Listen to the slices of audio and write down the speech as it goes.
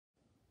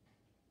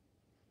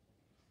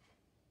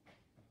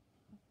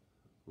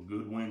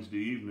Good Wednesday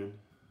evening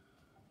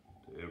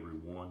to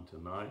everyone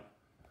tonight.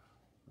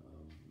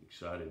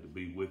 Excited to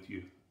be with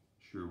you.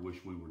 Sure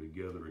wish we were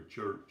together at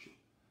church.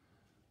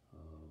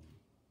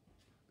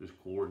 This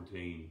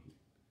quarantine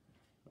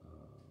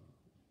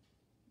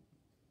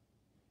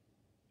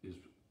is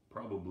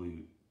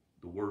probably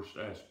the worst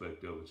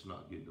aspect of it's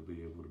not getting to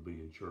be able to be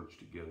in church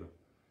together.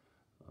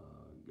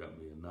 Got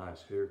me a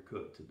nice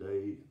haircut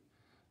today.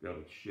 Got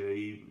a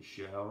shave and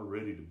shower,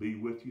 ready to be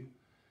with you.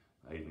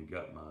 I even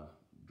got my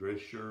dress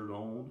shirt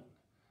on,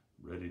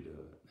 ready to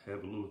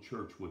have a little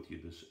church with you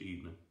this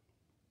evening.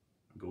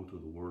 Go to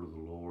the Word of the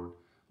Lord,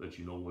 let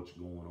you know what's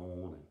going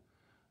on,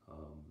 and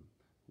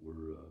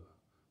we're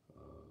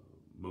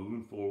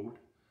moving forward.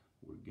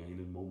 We're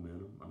gaining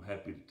momentum. I'm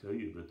happy to tell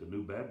you that the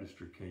new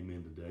baptistry came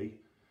in today,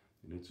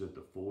 and it's at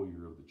the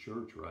foyer of the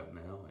church right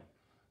now.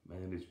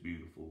 And man, it's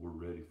beautiful.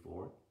 We're ready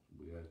for it.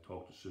 We had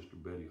talked to Sister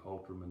Betty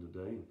Halterman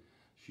today, and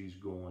she's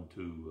going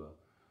to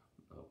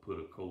put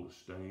a coat of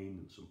stain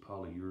and some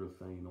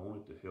polyurethane on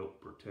it to help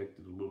protect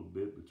it a little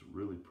bit. It's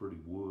really pretty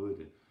wood,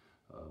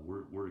 and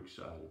we're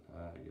excited.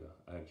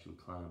 I actually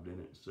climbed in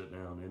it and sat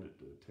down in it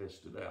to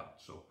test it out.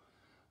 So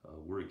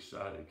we're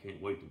excited.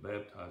 Can't wait to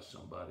baptize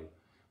somebody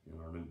in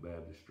our new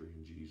baptistry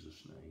in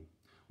Jesus' name.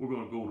 We're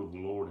going to go to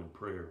the Lord in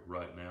prayer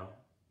right now.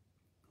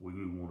 We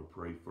want to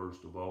pray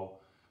first of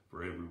all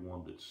for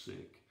everyone that's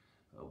sick.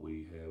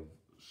 We have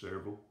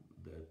several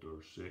that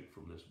are sick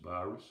from this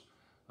virus.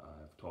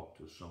 I've talked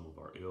to some of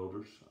our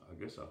elders. I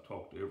guess I've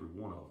talked to every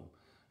one of them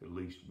at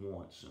least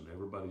once, and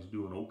everybody's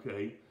doing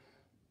okay.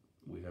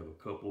 We have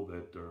a couple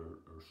that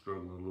are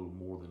struggling a little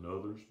more than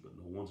others, but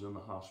no one's in the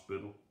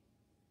hospital.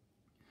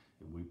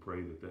 And we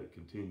pray that that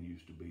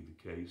continues to be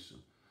the case.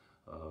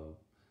 And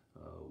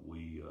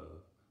we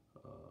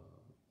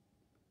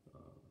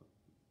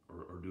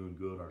are doing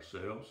good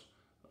ourselves.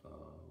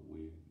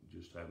 We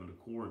just having to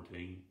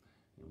quarantine,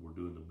 and we're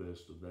doing the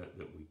best of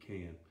that we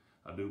can.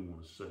 I do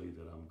want to say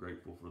that I'm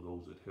grateful for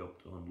those that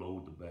helped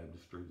unload the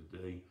baptistry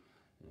today,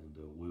 and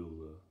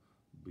we'll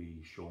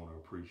be showing our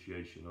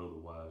appreciation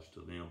otherwise to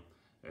them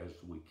as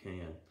we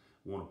can.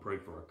 I want to pray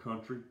for our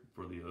country,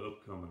 for the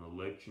upcoming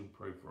election,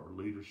 pray for our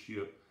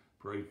leadership,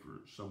 pray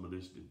for some of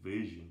this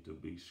division to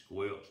be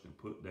squelched and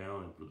put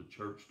down, and for the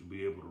church to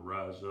be able to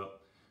rise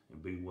up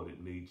and be what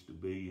it needs to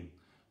be. And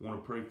I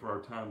want to pray for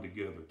our time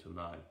together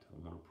tonight.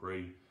 I want to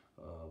pray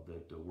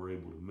that we're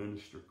able to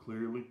minister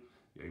clearly,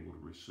 able to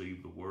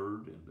receive the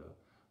word, and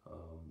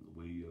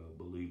we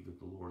believe that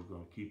the Lord's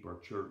going to keep our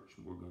church.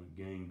 We're going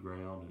to gain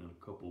ground, and in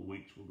a couple of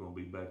weeks we're going to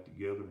be back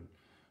together, and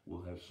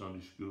we'll have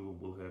Sunday school,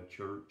 and we'll have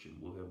church, and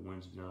we'll have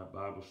Wednesday night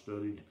Bible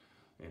study,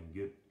 and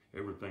get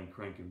everything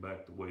cranking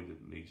back the way that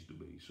it needs to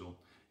be. So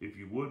if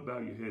you would, bow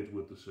your heads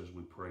with us as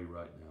we pray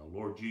right now.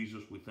 Lord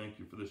Jesus, we thank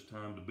you for this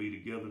time to be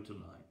together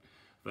tonight.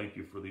 Thank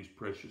you for these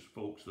precious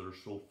folks that are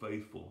so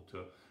faithful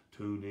to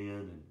tune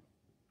in and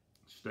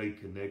stay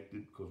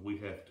connected, because we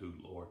have to,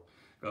 Lord.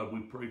 God, we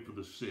pray for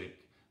the sick,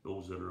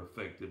 those that are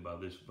affected by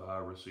this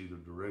virus, either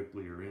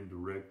directly or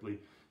indirectly,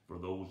 for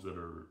those that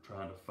are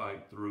trying to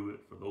fight through it,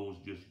 for those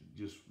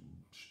just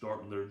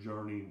starting their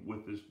journey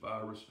with this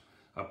virus.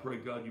 I pray,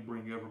 God, you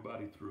bring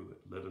everybody through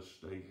it. Let us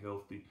stay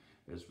healthy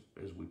as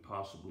we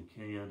possibly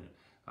can. And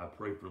I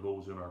pray for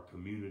those in our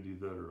community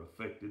that are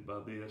affected by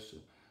this.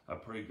 And I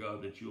pray,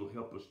 God, that you'll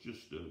help us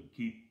just to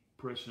keep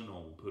pressing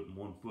on, putting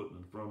one foot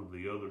in front of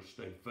the other,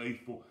 stay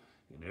faithful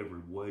in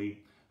every way.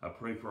 I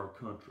pray for our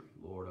country,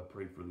 Lord. I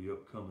pray for the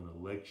upcoming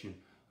election.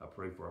 I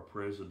pray for our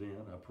president.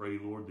 I pray,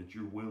 Lord, that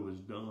your will is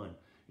done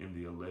in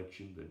the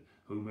election, that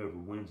whomever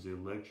wins the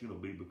election will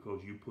be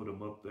because you put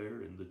them up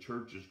there, and the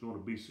church is going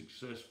to be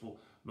successful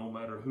no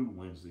matter who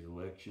wins the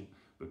election,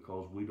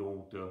 because we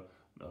don't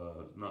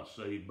not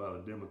saved by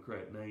the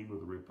Democrat name or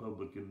the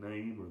Republican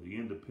name or the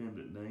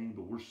independent name,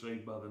 but we're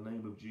saved by the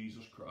name of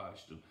Jesus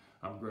Christ. And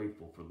I'm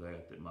grateful for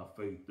that my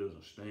faith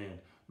doesn't stand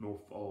nor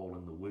fall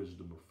in the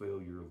wisdom or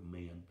failure of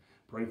men.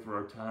 Pray for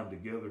our time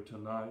together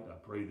tonight. I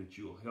pray that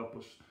you'll help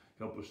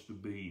us to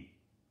be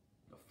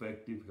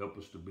effective, help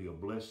us to be a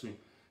blessing,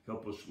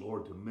 help us,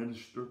 Lord, to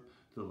minister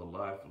to the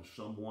life of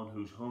someone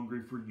who's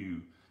hungry for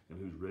you and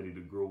who's ready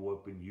to grow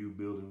up in you,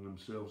 building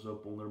themselves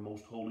up on their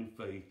most holy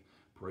faith,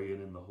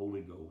 praying in the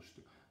Holy Ghost.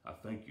 I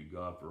thank you,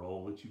 God, for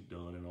all that you've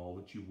done and all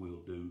that you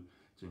will do.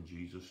 It's in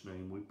Jesus'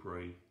 name we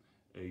pray.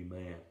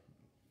 Amen.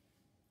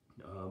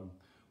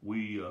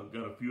 We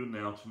got a few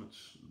announcements.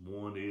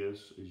 One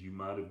is, as you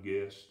might have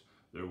guessed,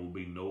 there will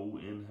be no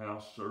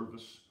in-house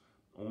service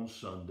on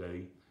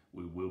Sunday.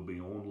 We will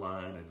be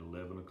online at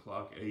 11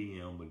 o'clock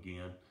a.m.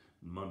 again.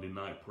 Monday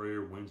night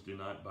prayer, Wednesday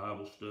night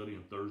Bible study,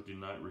 and Thursday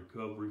night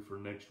recovery for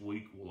next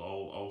week will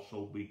all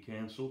also be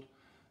canceled.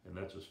 And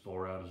that's as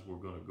far out as we're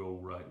going to go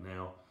right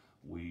now.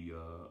 We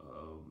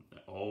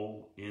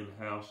all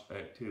in-house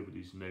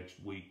activities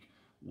next week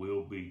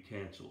will be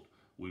canceled.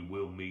 We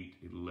will meet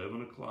at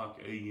 11 o'clock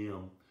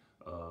a.m.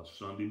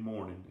 Sunday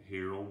morning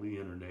here on the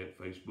internet,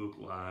 Facebook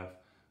Live,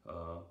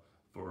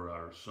 for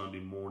our Sunday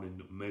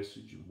morning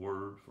message and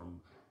word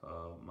from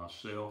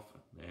myself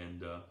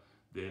and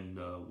Then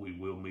we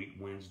will meet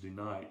Wednesday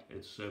night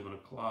at 7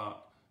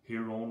 o'clock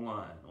here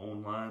online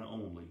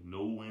only.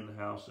 No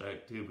in-house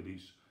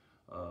activities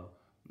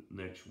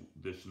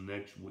this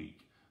next week.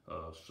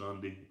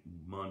 Sunday,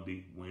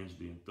 Monday,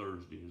 Wednesday, and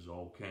Thursday is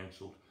all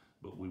canceled.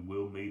 But we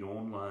will meet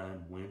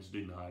online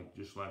Wednesday night,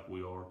 just like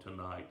we are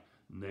tonight,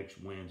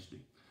 next Wednesday.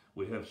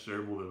 We have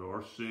several that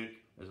are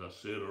sick. As I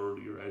said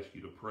earlier, I ask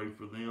you to pray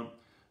for them.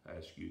 I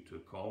ask you to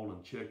call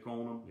and check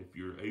on them. If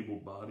you're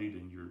able-bodied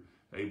and you're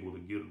able to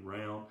get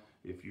around,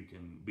 if you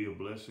can be a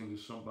blessing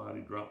to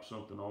somebody, drop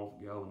something off,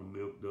 a gallon of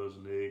milk,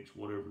 dozen eggs,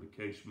 whatever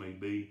the case may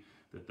be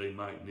that they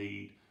might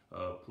need,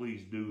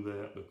 please do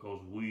that,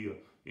 because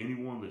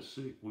anyone that's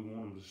sick, we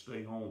want them to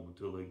stay home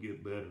until they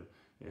get better.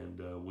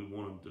 And we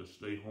want them to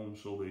stay home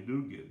so they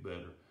do get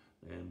better.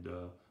 And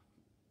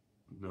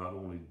not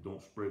only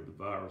don't spread the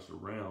virus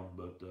around,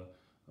 but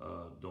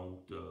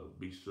don't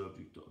be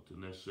subject to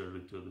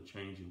necessarily to the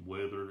changing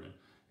weather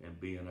and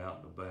being out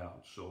and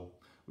about. So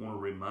I want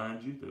to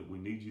remind you that we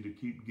need you to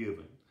keep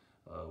giving.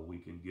 We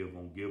can give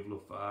on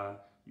Givelify.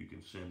 You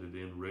can send it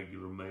in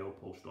regular mail,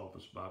 Post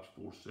Office Box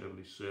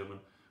 477,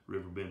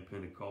 Riverbend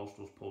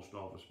Pentecostals, Post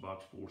Office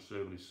Box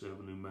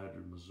 477, New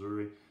Madrid,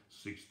 Missouri,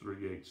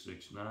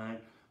 63869.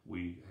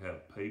 We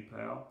have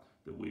PayPal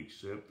that we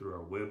accept through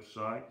our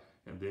website.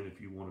 And then if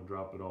you want to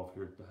drop it off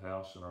here at the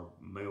house in our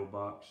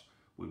mailbox,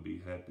 we'd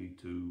be happy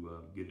to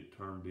get it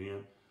turned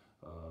in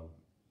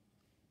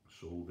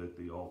so that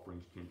the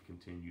offerings can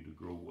continue to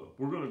grow up.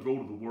 We're going to go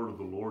to the Word of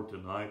the Lord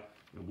tonight,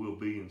 and we'll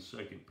be in 2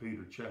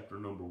 Peter chapter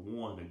number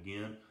 1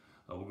 again.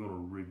 We're going to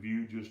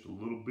review just a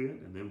little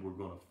bit, and then we're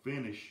going to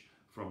finish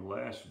from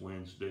last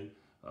Wednesday.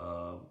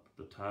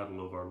 The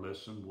title of our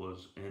lesson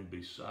was, "And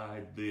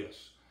Beside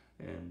This."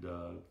 And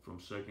from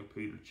 2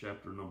 Peter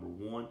chapter number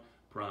 1,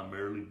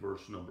 primarily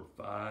verse number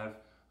 5,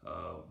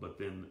 but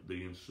then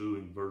the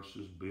ensuing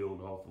verses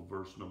build off of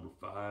verse number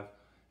 5.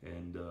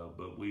 And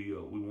but we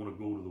want to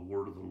go to the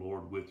Word of the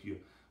Lord with you.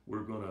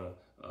 We're going to,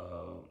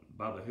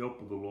 by the help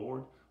of the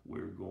Lord,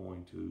 we're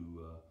going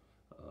to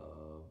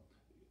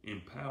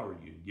empower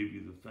you, give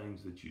you the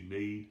things that you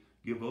need,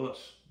 give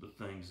us the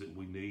things that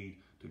we need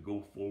to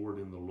go forward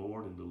in the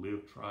Lord and to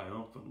live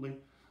triumphantly.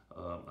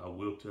 I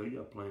will tell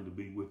you, I plan to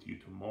be with you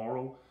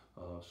tomorrow,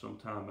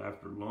 sometime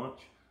after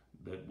lunch,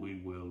 that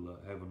we will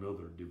have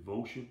another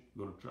devotion.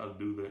 I'm going to try to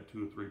do that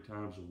 2 or 3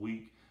 times a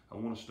week. I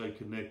want to stay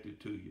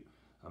connected to you.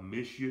 I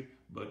miss you,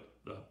 but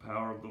the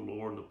power of the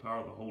Lord and the power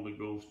of the Holy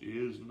Ghost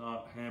is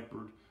not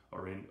hampered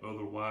or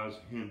otherwise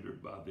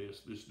hindered by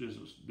this. This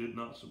did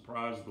not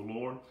surprise the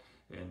Lord,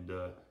 and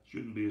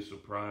shouldn't be a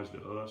surprise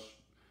to us.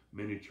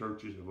 Many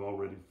churches have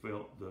already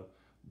felt the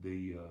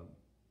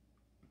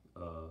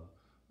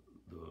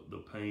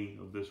pain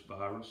of this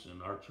virus,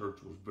 and our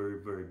church was very,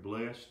 very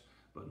blessed.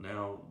 But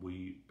now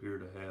we appear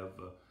to have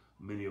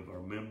many of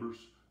our members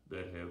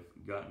that have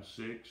gotten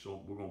sick,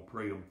 so we're going to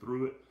pray them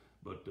through it.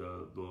 But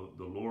the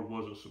Lord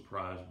wasn't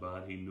surprised by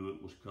it. He knew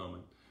it was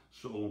coming.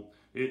 So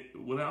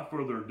without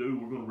further ado,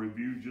 we're going to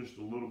review just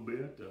a little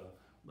bit.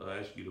 I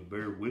ask you to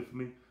bear with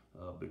me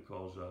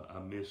because I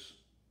miss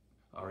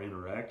our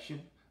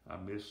interaction. I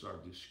miss our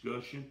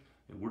discussion.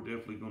 And we're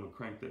definitely going to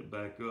crank that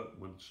back up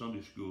when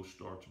Sunday school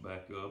starts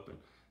back up,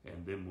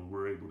 and then when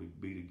we're able to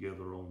be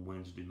together on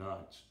Wednesday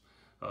nights.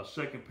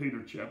 2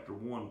 Peter chapter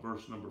 1,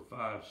 verse number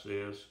 5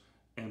 says,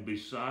 "And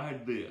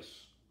beside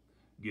this,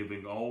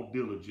 giving all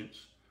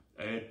diligence,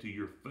 add to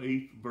your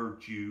faith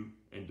virtue,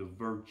 and to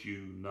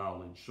virtue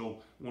knowledge."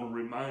 So I want to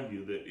remind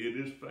you that it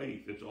is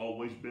faith. It's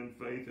always been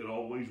faith. It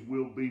always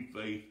will be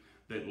faith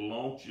that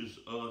launches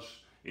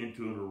us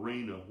into an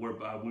arena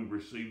whereby we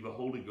receive the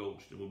Holy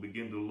Ghost and we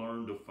begin to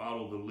learn to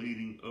follow the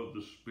leading of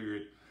the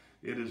Spirit.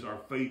 It is our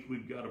faith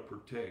we've got to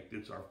protect.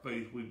 It's our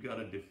faith we've got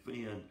to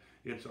defend.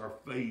 It's our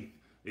faith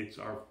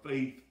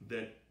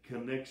that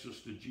connects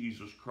us to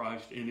Jesus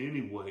Christ in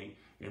any way,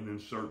 and then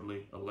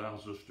certainly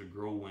allows us to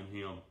grow in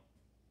Him.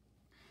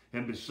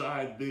 And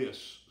beside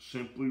this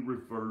simply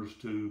refers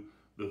to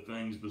the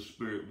things the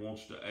Spirit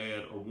wants to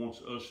add, or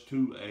wants us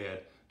to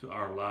add to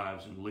our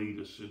lives and lead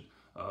us. And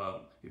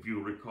if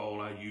you'll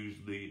recall, I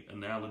used the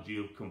analogy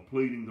of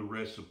completing the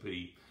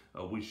recipe.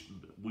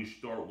 We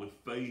start with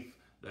faith.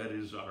 That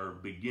is our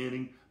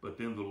beginning, but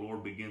then the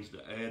Lord begins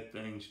to add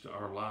things to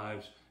our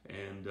lives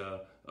and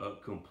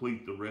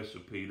complete the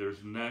recipe.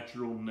 There's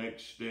natural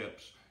next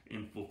steps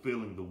in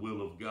fulfilling the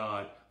will of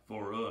God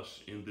for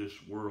us in this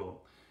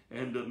world.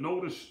 And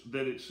notice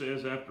that it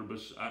says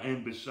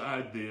and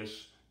beside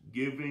this,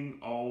 giving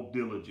all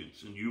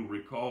diligence. And you'll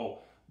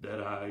recall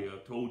that I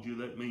told you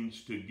that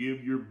means to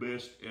give your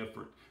best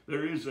effort.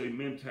 There is a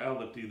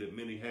mentality that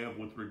many have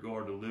with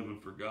regard to living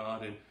for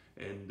God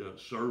and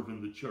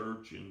serving the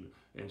church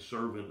and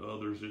serving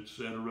others,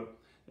 etc.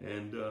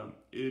 And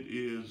it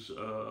is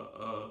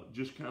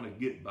just kind of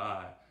get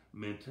by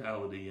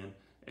mentality.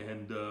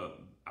 And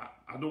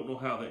I don't know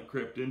how that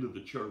crept into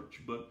the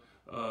church, but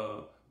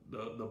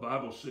the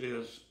Bible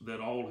says that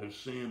all have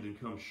sinned and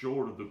come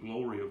short of the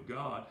glory of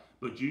God.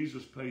 But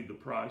Jesus paid the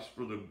price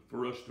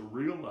for us to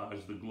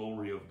realize the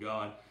glory of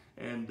God.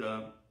 And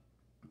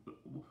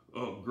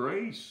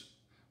grace,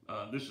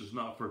 this is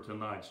not for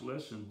tonight's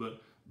lesson,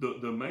 but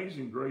the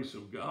amazing grace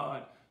of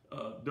God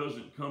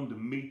doesn't come to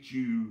meet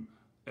you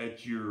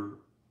at your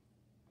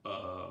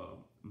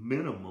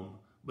minimum,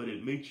 but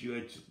it meets you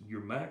at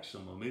your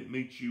maximum. It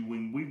meets you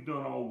when we've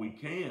done all we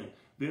can.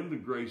 Then the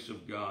grace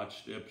of God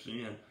steps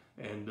in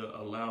and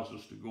allows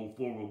us to go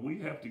forward. We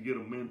have to get a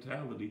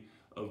mentality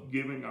of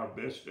giving our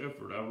best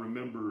effort. I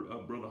remember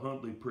Brother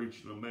Huntley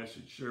preaching a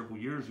message several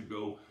years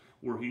ago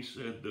where he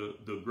said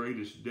the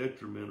greatest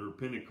detriment or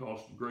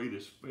Pentecost's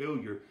greatest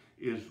failure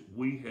is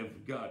we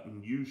have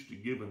gotten used to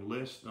giving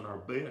less than our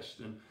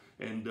best.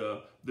 And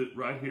that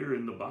right here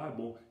in the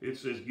Bible, it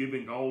says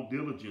giving all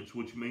diligence,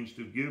 which means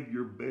to give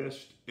your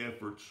best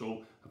effort.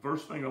 So the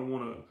first thing I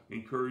want to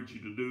encourage you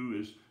to do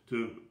is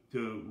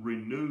to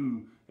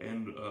renew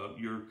and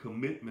your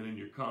commitment and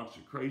your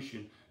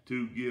consecration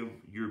to give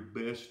your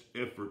best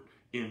effort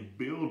in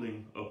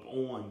building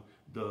upon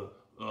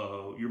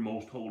your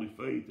most holy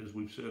faith, as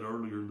we've said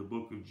earlier in the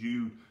book of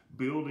Jude,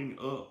 building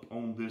up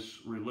on this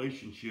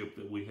relationship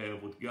that we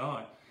have with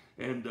God.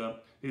 And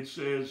it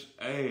says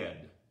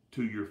add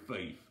to your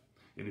faith.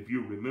 And if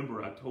you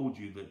remember, I told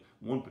you that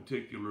one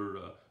particular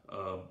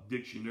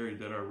dictionary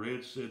that I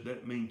read said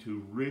that means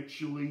to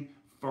richly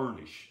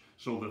furnish.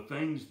 So the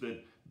things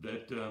that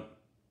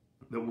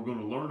we're going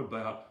to learn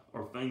about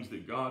are things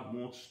that God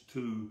wants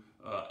to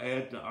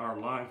add to our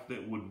life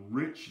that would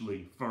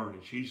richly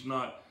furnish. He's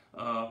not,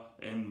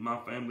 and my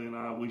family and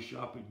I, we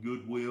shop at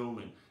Goodwill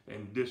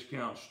and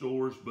discount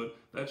stores, but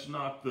that's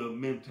not the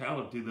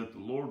mentality that the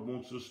Lord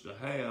wants us to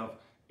have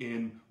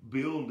in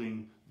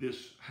building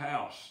this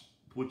house,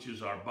 which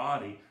is our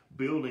body,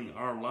 building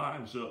our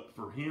lives up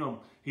for Him.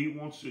 He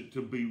wants it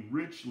to be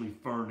richly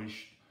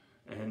furnished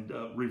and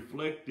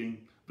reflecting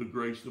the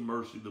grace, the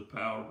mercy, the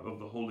power of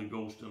the Holy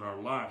Ghost in our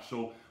life.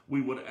 So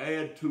we would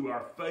add to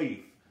our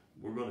faith.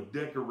 We're going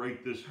to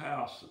decorate this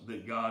house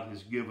that God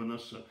has given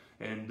us.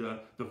 And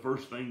the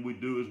first thing we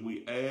do is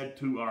we add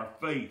to our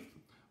faith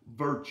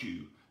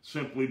virtue,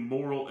 simply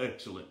moral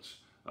excellence.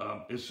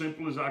 As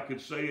simple as I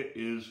could say it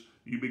is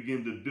you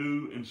begin to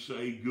do and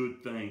say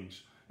good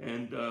things.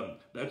 And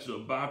that's a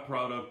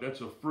byproduct,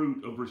 that's a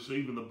fruit of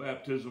receiving the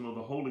baptism of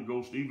the Holy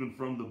Ghost even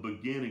from the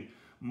beginning.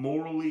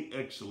 Morally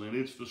excellent.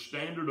 It's the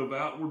standard of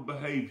outward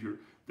behavior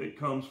that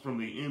comes from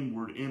the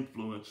inward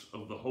influence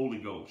of the Holy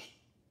Ghost.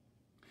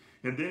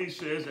 And then he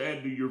says,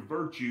 add to your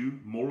virtue,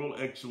 moral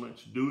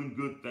excellence, doing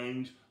good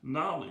things,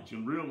 knowledge.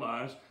 And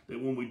realize that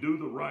when we do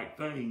the right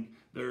thing,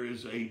 there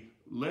is a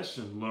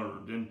lesson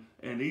learned.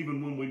 And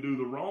even when we do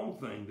the wrong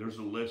thing, there's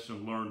a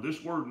lesson learned.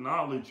 This word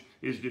knowledge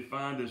is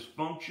defined as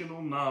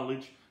functional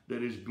knowledge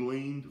that is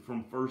gleaned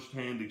from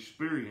firsthand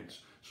experience.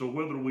 So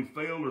whether we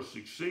fail or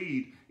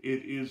succeed,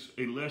 it is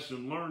a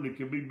lesson learned. It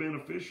can be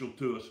beneficial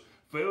to us.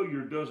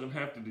 Failure doesn't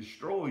have to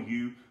destroy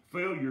you.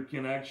 Failure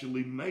can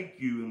actually make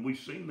you. And we've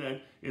seen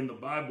that in the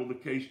Bible. The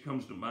case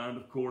comes to mind,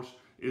 of course,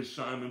 is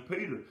Simon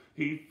Peter.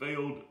 He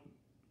failed,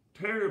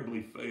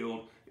 terribly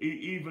failed,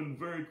 even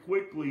very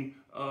quickly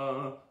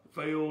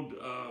failed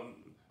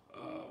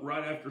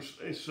right after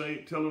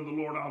telling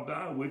the Lord, I'll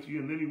die with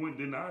you. And then he went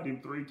and denied him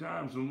 3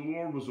 times. And the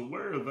Lord was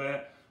aware of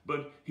that,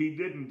 but he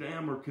didn't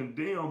damn or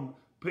condemn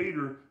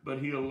Peter, but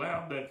he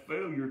allowed that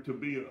failure to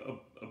be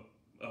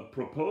a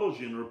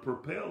propulsion or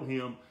propel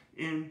him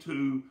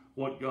into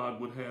what God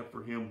would have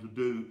for him to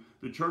do.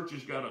 The church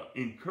has got to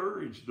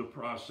encourage the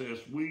process.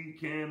 We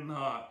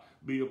cannot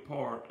be a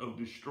part of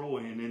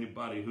destroying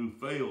anybody who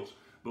fails,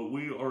 but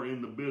we are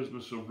in the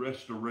business of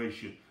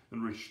restoration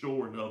and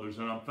restoring others,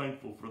 and I'm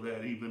thankful for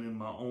that even in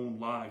my own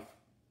life.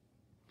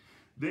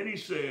 Then he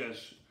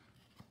says,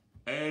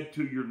 add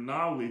to your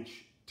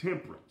knowledge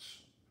temperance.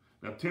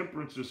 Now,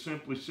 temperance is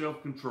simply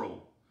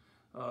self-control.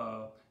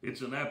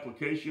 It's an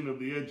application of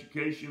the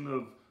education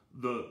of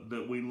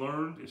that we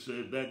learned. It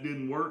said that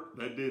didn't work,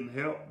 that didn't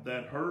help,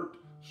 that hurt,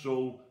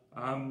 so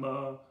I'm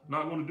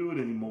not going to do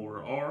it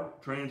anymore. Or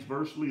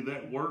transversely,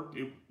 that worked,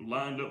 it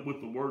lined up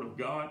with the Word of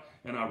God,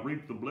 and I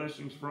reaped the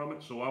blessings from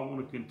it, so I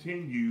want to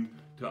continue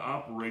to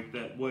operate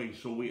that way.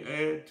 So we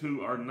add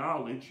to our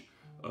knowledge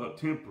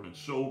temperance.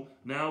 So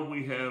now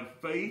we have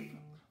faith,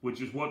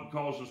 which is what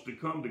causes us to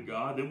come to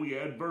God. Then we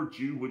add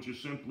virtue, which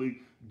is simply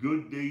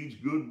good deeds,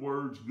 good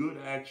words, good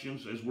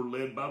actions as we're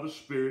led by the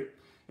Spirit.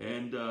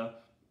 And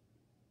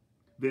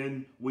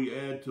then we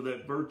add to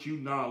that virtue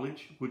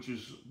knowledge, which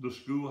is the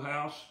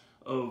schoolhouse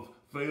of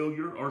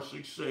failure or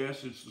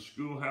success. It's the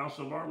schoolhouse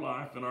of our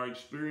life, and our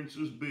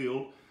experiences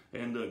build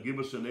and give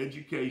us an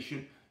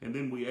education. And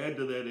then we add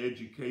to that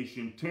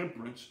education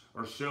temperance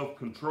or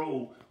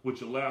self-control,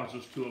 which allows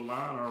us to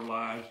align our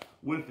lives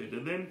with it.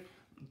 And then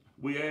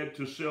we add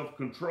to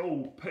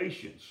self-control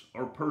patience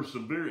or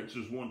perseverance,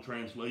 as one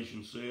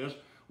translation says,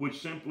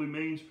 which simply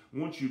means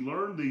once you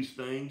learn these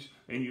things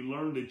and you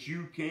learn that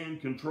you can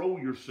control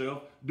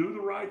yourself, do the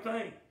right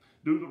thing.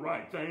 Do the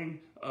right thing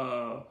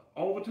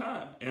all the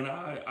time. And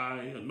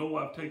I know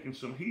I've taken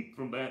some heat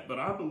from that, but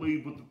I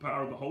believe with the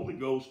power of the Holy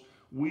Ghost,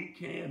 we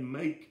can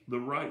make the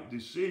right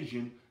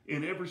decision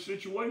in every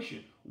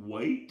situation.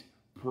 Wait,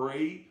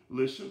 pray,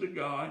 listen to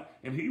God,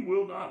 and He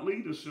will not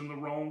lead us in the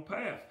wrong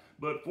path.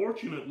 But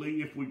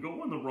fortunately, if we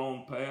go in the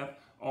wrong path,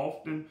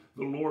 often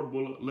the Lord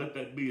will let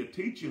that be a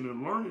teaching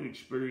and learning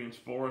experience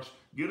for us,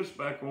 get us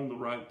back on the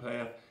right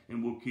path,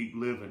 and we'll keep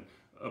living.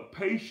 A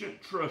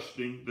patient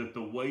trusting that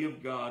the way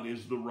of God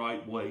is the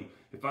right way.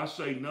 If I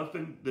say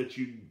nothing that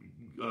you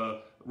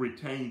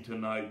retain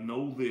tonight,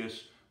 know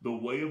this: the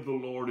way of the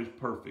Lord is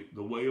perfect.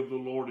 The way of the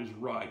Lord is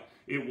right.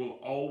 It will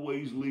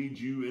always lead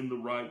you in the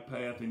right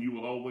path, and you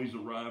will always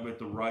arrive at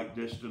the right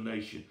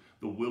destination.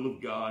 The will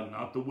of God,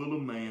 not the will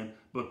of man,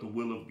 but the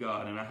will of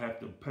God. And I have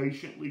to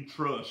patiently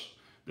trust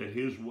that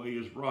His way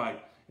is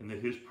right and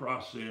that His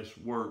process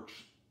works.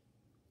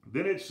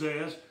 Then it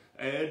says,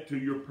 add to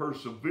your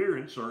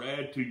perseverance, or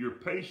add to your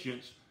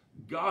patience,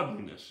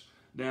 godliness.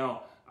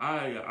 Now,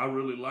 I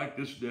really like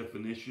this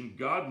definition.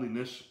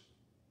 Godliness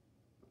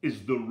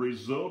is the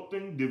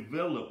resulting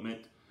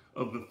development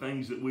of the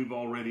things that we've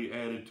already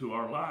added to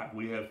our life.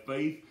 We have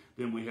faith,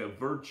 then we have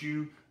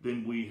virtue,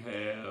 then we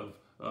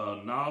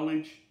have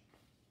knowledge.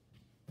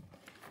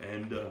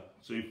 And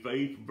see,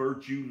 faith,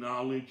 virtue,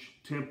 knowledge,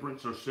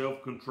 temperance or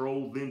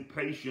self-control, then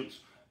patience.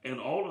 And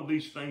all of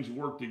these things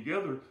work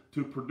together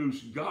to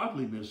produce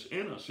godliness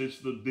in us. It's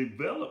the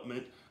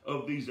development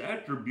of these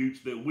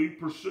attributes that we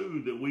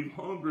pursue, that we've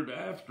hungered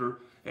after,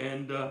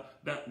 and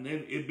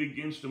then it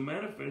begins to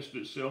manifest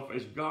itself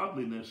as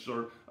godliness,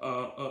 or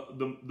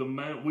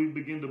we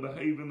begin to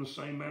behave in the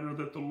same manner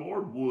that the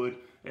Lord would.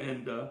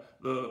 And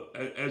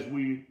as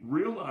we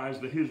realize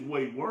that His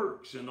way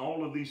works, and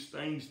all of these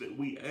things that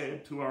we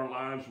add to our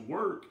lives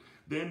work,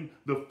 then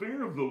the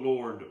fear of the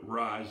Lord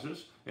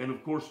rises. And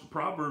of course, the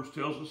Proverbs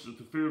tells us that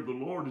the fear of the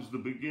Lord is the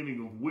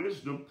beginning of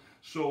wisdom.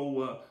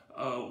 So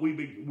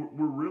we're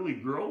really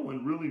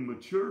growing, really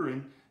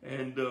maturing,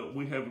 and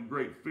we have a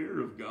great fear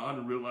of God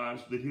and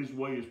realize that His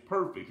way is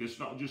perfect. It's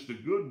not just a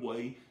good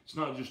way. It's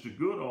not just a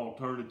good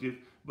alternative,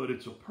 but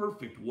it's a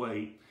perfect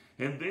way.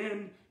 And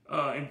then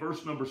in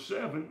verse number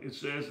 7, it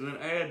says, then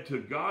add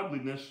to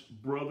godliness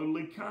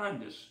brotherly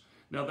kindness.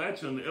 Now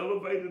that's an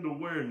elevated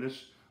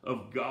awareness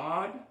of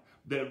God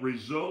that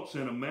results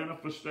in a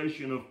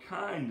manifestation of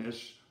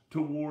kindness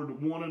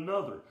toward one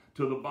another,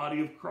 to the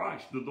body of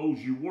Christ, to those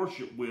you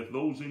worship with,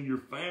 those in your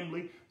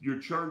family, your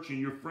church, and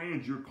your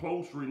friends, your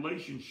close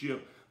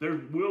relationship.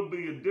 There will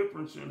be a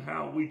difference in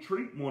how we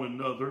treat one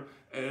another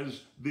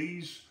as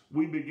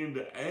we begin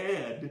to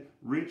add,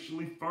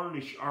 richly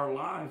furnish our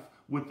life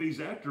with these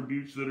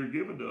attributes that are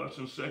given to us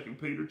in 2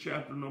 Peter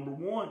chapter number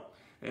 1.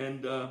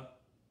 And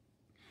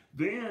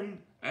then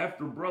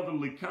after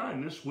brotherly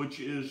kindness, which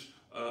is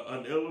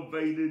an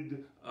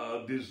elevated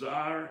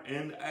desire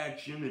and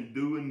action and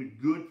doing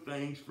good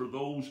things for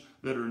those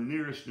that are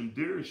nearest and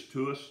dearest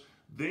to us,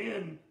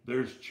 then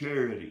there's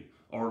charity,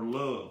 or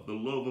love, the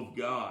love of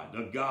God,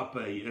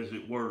 agape as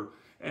it were.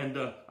 And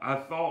I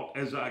thought,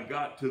 as I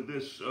got to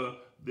this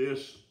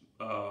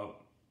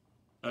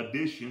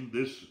addition,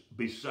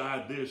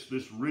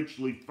 this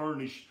richly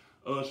furnish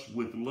us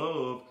with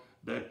love,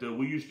 that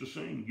we used to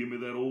sing, give me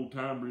that old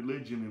time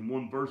religion, and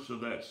one verse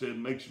of that said,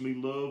 makes me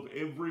love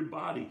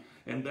everybody.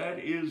 And that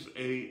is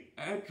a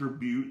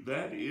attribute,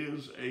 that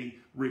is a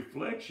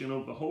reflection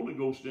of the Holy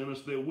Ghost in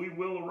us that we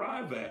will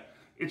arrive at.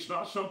 It's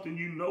not something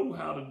you know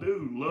how to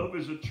do. Love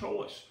is a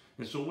choice.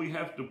 And so we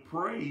have to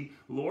pray,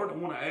 Lord, I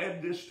want to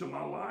add this to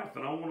my life,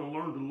 and I want to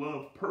learn to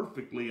love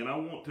perfectly, and I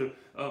want to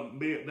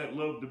that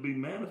love to be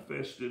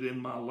manifested in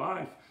my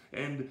life.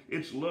 And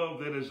it's love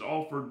that is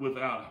offered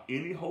without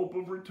any hope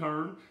of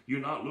return. You're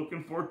not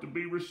looking for it to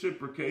be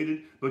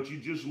reciprocated, but you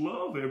just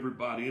love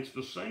everybody. It's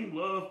the same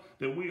love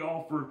that we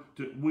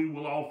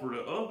will offer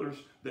to others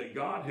that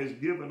God has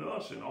given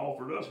us and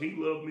offered us. He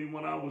loved me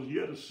when I was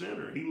yet a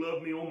sinner. He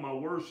loved me on my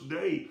worst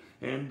day.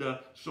 And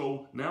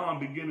so now I'm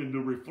beginning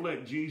to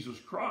reflect Jesus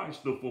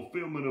Christ, the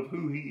fulfillment of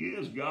who He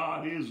is.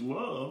 God is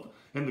love,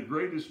 and the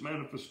greatest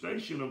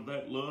manifestation of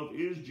that love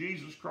is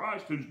Jesus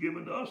Christ, who's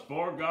given to us.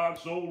 For God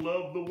so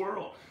loved the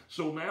world.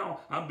 So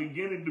now I'm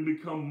beginning to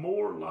become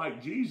more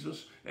like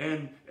Jesus,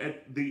 and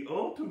at the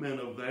ultimate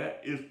of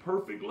that is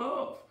perfect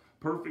love.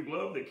 Perfect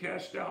love that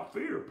casts out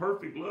fear.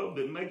 Perfect love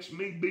that makes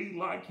me be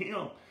like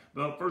Him.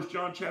 1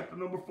 John chapter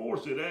number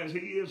 4 said, as He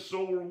is,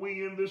 so are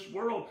we in this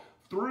world.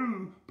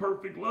 Through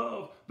perfect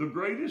love, the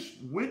greatest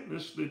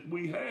witness that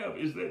we have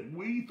is that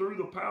we, through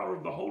the power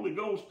of the Holy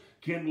Ghost,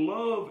 can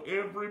love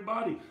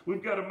everybody.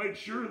 We've got to make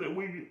sure that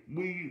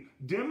we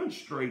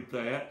demonstrate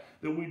that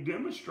we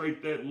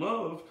demonstrate that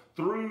love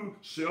through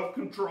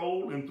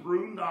self-control and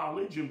through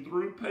knowledge and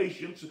through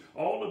patience.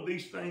 All of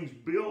these things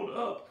build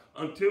up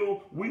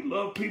until we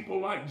love people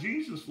like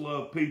Jesus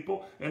loved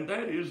people, and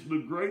that is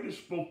the greatest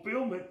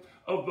fulfillment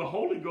of the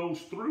Holy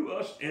Ghost through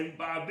us. And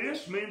by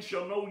this men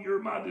shall know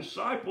you're my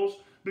disciples,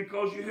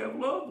 because you have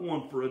loved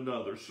one for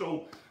another.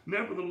 So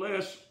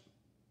nevertheless,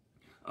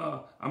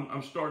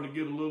 I'm starting to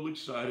get a little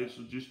excited,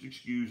 so just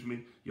excuse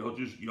me.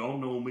 Y'all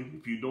know me.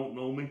 If you don't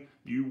know me,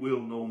 you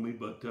will know me.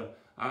 But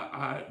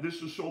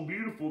this is so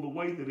beautiful, the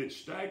way that it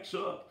stacks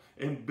up.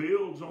 and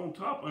builds on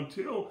top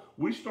until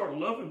we start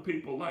loving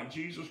people like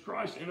Jesus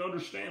Christ and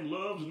understand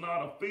love's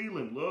not a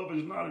feeling. Love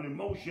is not an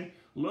emotion.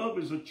 Love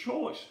is a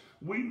choice.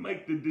 We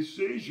make the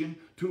decision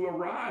to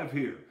arrive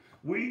here.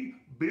 We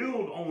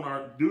build on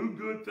our do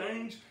good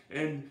things,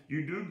 and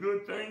you do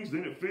good things,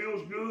 then it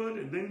feels good,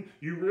 and then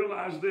you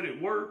realize that it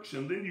works,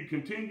 and then you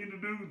continue to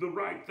do the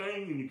right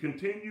thing, and you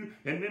continue,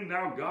 and then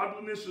now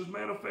godliness has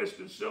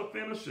manifested itself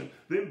in us, and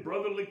then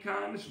brotherly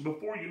kindness, and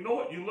before you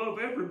know it, you love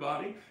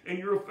everybody, and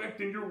you're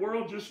affecting your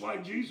world just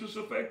like Jesus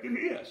affected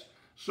his.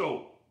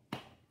 So,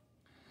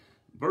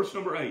 verse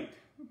number 8.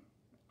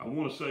 I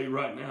want to say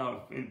right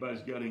now, if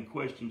anybody's got any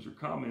questions or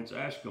comments,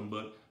 ask them,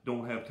 but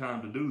don't have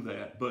time to do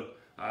that. But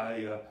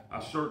I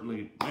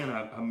certainly, man,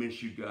 I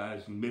miss you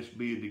guys and miss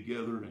being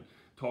together and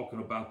talking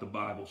about the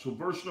Bible. So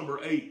verse number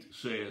 8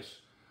 says,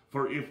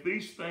 for if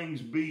these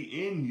things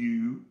be in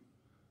you,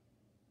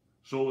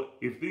 so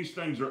if these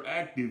things are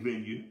active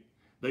in you,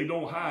 they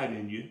don't hide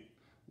in you.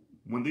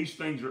 When these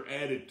things are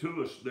added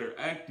to us, they're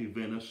active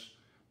in us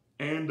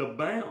and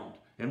abound.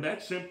 And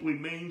that simply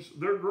means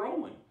they're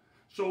growing.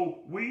 So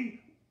we're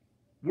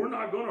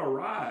not going to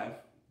arrive.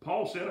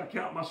 Paul said, I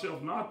count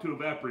myself not to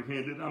have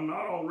apprehended. I'm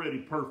not already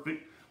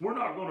perfect. We're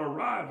not going to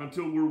arrive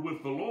until we're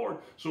with the Lord.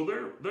 So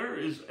there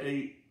is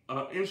a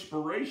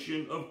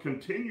inspiration of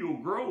continual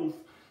growth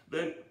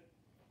that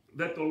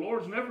the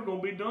Lord's never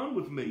going to be done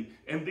with me.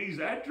 And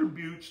these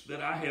attributes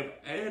that I have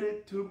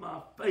added to my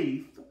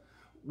faith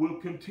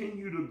will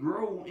continue to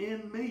grow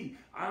in me.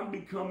 I'm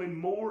becoming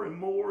more and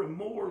more and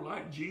more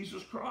like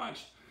Jesus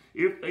Christ.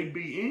 If they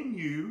be in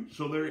you,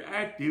 so they're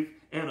active,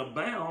 and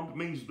abound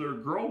means they're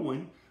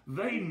growing,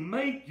 they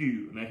make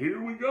you. Now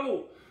here we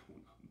go.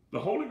 The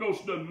Holy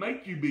Ghost doesn't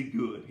make you be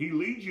good. He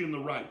leads you in the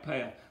right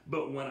path.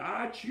 But when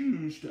I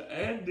choose to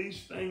add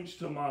these things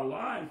to my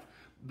life,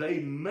 they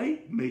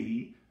make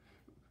me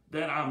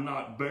that I'm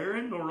not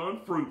barren nor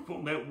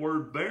unfruitful. That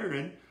word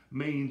barren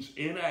means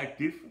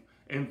inactive,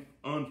 and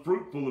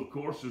unfruitful, of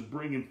course, is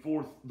bringing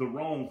forth the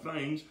wrong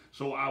things.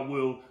 So I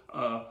will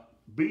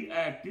be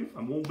active.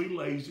 I won't be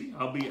lazy.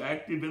 I'll be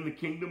active in the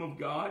kingdom of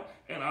God,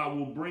 and I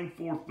will bring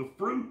forth the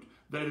fruit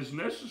that is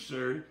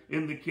necessary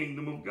in the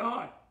kingdom of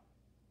God.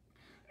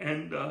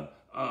 And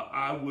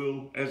I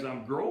will, as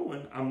I'm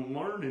growing, I'm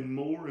learning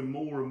more and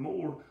more and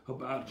more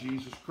about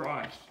Jesus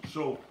Christ.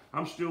 So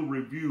I'm still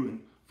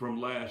reviewing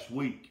from last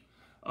week.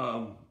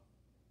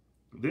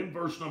 Then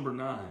verse number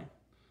 9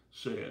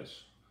 says,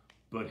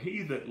 but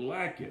he that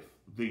lacketh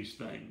these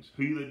things,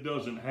 he that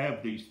doesn't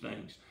have these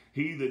things,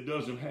 he that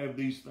doesn't have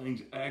these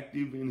things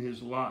active in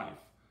his life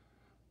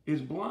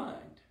is blind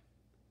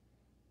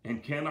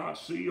and cannot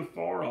see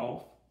afar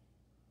off,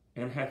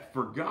 and hath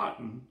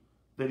forgotten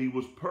that he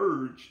was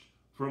purged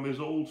from his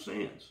old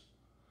sins.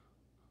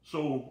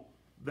 So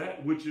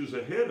that which is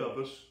ahead of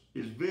us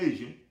is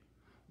vision.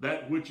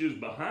 That which is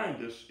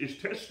behind us is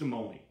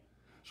testimony.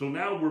 So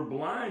now we're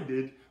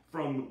blinded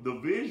from the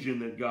vision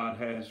that God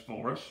has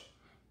for us,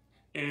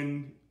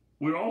 and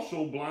we're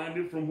also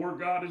blinded from where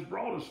God has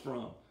brought us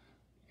from.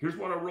 Here's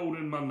what I wrote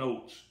in my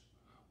notes.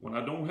 When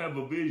I don't have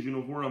a vision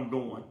of where I'm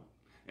going,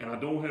 and I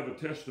don't have a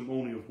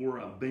testimony of where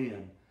I've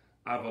been,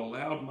 I've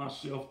allowed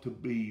myself to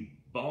be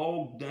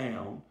bogged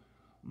down,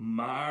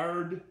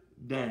 mired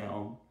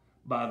down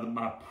by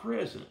my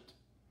present.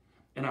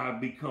 And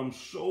I've become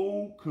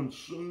so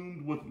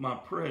consumed with my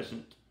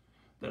present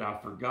that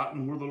I've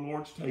forgotten where the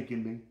Lord's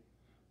taken me,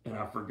 and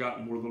I've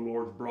forgotten where the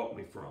Lord's brought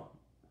me from.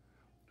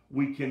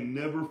 We can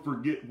never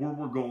forget where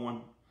we're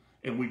going,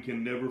 and we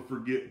can never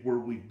forget where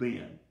we've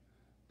been.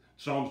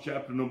 Psalms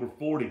chapter number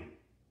 40,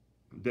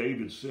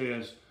 David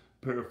says,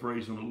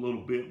 paraphrasing a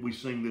little bit, we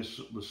sing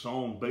the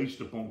song based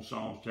upon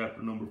Psalms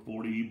chapter number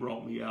 40. He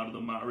brought me out of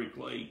the miry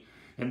clay.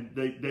 And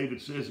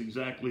David says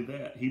exactly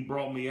that. He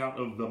brought me out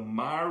of the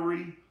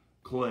miry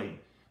clay.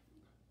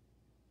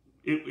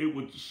 It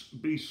would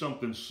be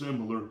something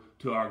similar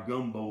to our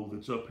gumbo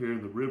that's up here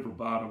in the river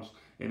bottoms.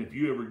 And if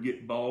you ever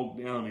get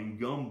bogged down in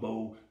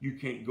gumbo, you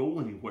can't go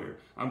anywhere.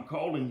 I'm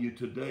calling you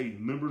today,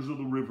 members of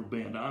the river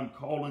band, I'm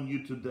calling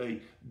you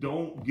today,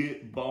 don't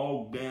get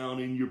bogged down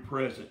in your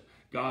present.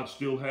 God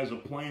still has a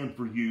plan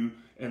for you,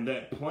 and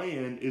that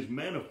plan is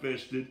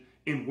manifested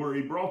in where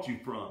he brought you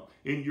from,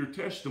 in your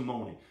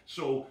testimony.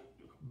 So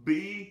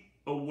be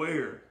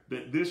aware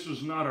that this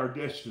is not our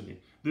destiny.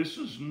 This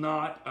is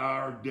not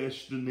our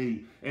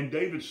destiny. And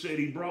David said,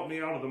 he brought me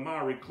out of the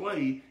miry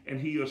clay, and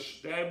he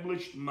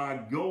established my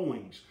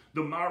goings.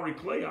 The miry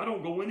clay, I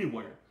don't go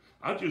anywhere.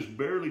 I just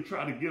barely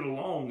try to get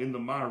along in the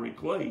miry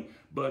clay.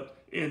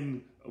 But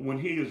when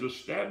he has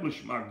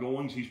established my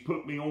goings, he's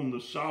put me on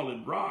the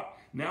solid rock.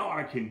 Now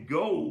I can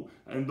go,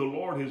 and the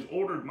Lord has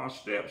ordered my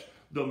steps.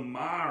 The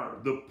mire,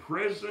 the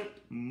present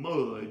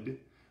mud,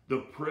 the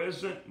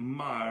present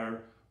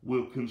mire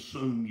will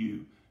consume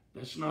you.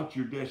 That's not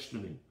your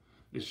destiny.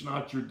 It's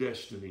not your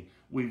destiny.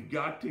 We've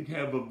got to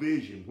have a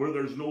vision. Where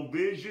there's no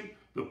vision,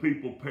 the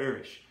people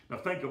perish. Now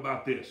think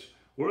about this.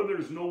 Where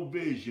there's no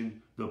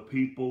vision, the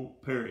people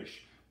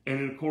perish.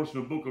 And of course,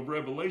 in the book of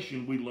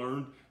Revelation, we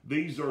learned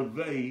these are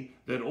they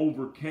that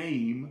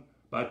overcame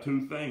by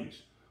two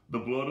things: the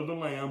blood of the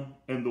Lamb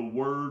and the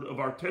word of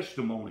our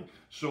testimony.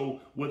 So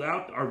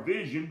without our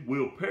vision,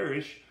 we'll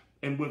perish,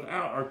 and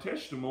without our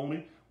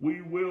testimony,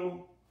 we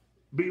will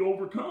be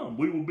overcome.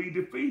 We will be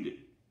defeated.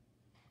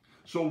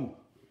 So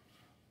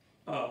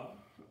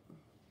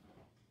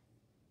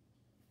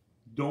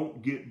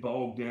don't get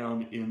bogged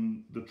down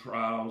in the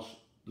trials,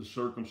 the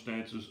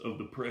circumstances of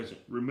the present.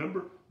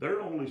 Remember,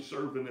 they're only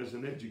serving as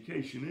an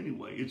education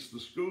anyway. It's the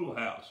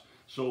schoolhouse.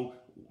 So,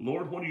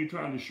 Lord, what are you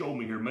trying to show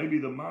me here? Maybe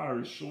the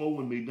mire is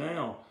slowing me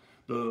down.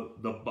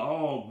 The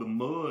bog, the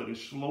mud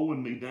is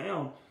slowing me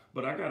down.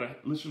 But I got to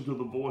listen to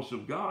the voice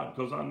of God,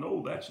 because I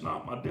know that's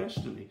not my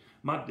destiny.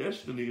 My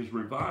destiny is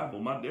revival.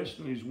 My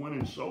destiny is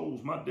winning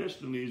souls. My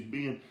destiny is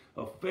being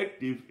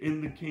effective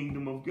in the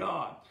kingdom of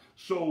God.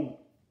 So,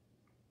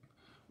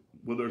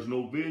 where there's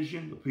no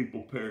vision, the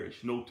people perish.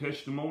 No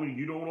testimony,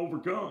 you don't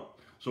overcome.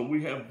 So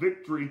we have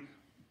victory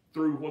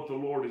through what the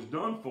Lord has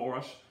done for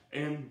us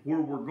and where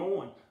we're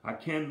going. I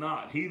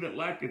cannot. He that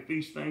lacketh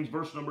these things,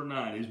 verse number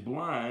 9, is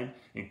blind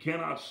and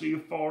cannot see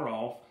afar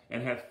off,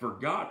 and hath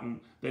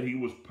forgotten that he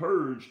was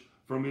purged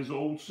from his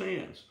old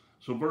sins.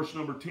 So verse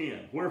number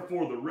 10,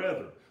 wherefore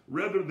the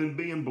rather than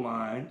being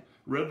blind,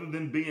 rather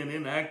than being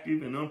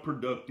inactive and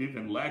unproductive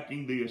and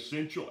lacking the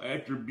essential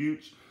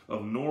attributes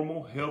of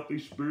normal, healthy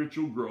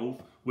spiritual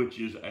growth, which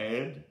is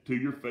add to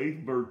your faith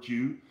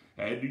virtue,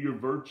 add to your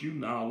virtue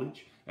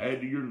knowledge,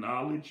 add to your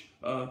knowledge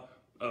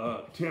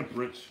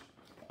temperance,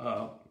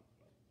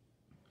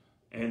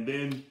 and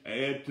then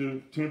add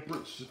to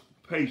temperance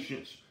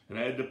patience, and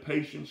add to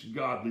patience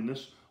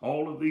godliness.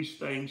 All of these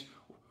things,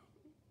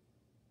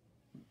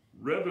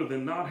 rather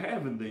than not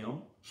having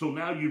them, so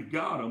now you've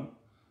got them,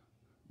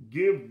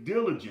 give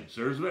diligence.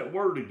 There's that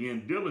word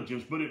again,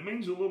 diligence, but it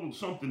means a little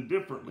something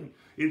differently.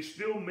 It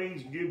still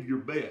means give your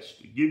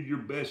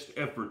best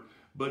effort,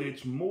 but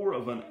it's more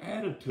of an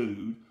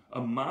attitude,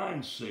 a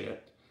mindset,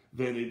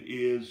 than it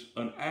is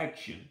an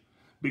action.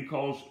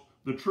 Because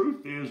the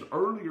truth is,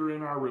 earlier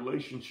in our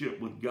relationship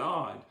with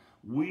God,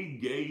 we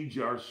gauge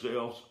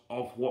ourselves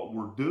off what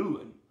we're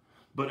doing.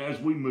 But as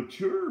we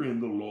mature in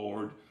the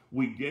Lord,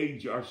 we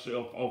gauge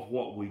ourselves off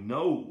what we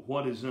know,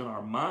 what is in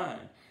our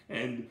mind.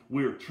 And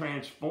we're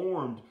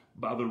transformed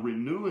by the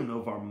renewing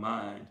of our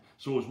mind.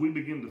 So as we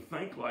begin to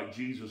think like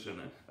Jesus,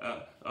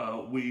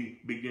 and we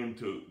begin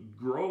to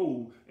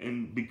grow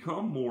and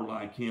become more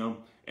like him,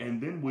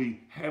 and then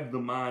we have the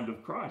mind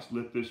of Christ.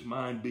 Let this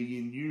mind be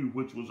in you,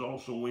 which was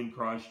also in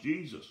Christ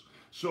Jesus.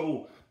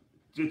 So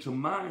it's a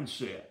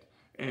mindset.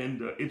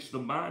 And it's the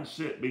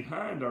mindset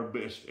behind our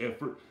best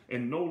effort.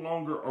 And no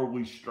longer are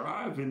we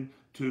striving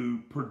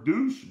to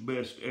produce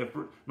best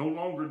effort. No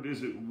longer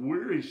is it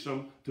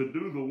wearisome to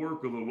do the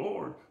work of the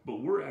Lord,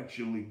 but we're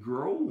actually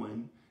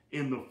growing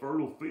in the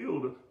fertile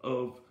field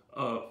of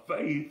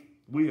faith.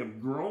 We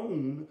have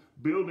grown,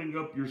 building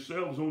up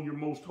yourselves on your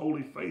most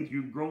holy faith.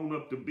 You've grown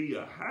up to be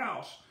a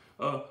house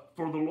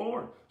for the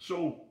Lord.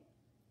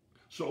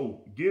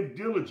 So give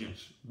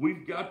diligence.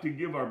 We've got to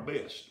give our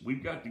best.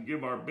 We've got to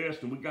give our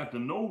best, and we've got to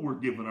know we're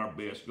giving our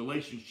best.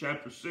 Galatians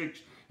chapter 6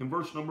 and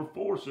verse number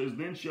 4 says,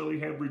 then shall he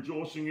have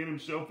rejoicing in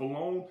himself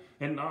alone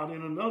and not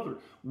in another.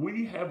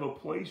 We have a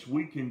place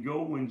we can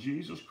go in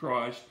Jesus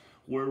Christ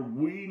where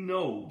we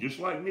know, just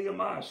like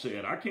Nehemiah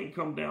said, I can't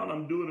come down,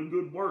 I'm doing a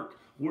good work,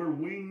 where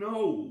we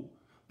know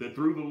that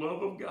through the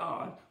love of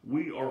God,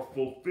 we are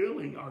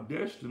fulfilling our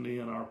destiny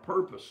and our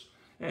purpose.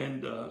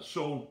 And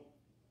so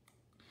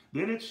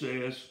then it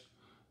says,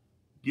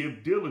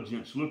 give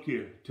diligence, look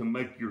here, to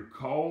make your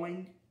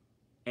calling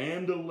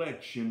and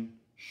election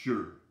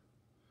sure.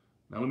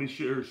 Now let me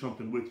share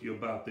something with you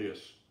about this.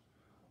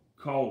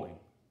 Calling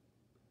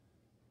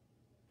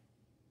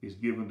is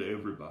given to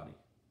everybody.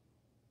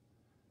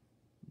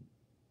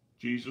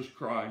 Jesus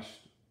Christ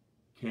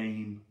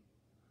came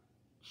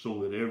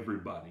so that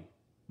everybody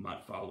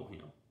might follow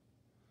him.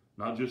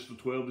 Not just the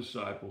 12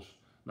 disciples,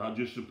 not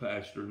just the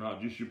pastor,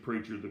 not just your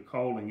preacher. The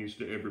calling is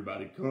to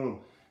everybody. Come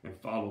and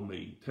follow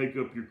me. Take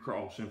up your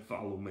cross and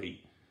follow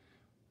me.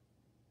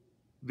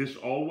 This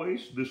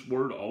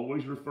word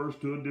always refers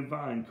to a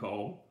divine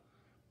call.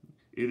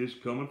 It is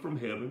coming from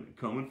heaven,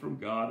 coming from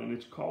God, and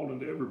it's calling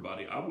to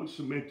everybody. I would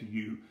submit to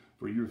you,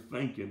 for your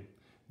thinking,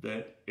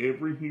 that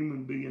every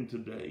human being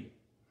today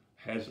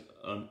has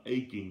an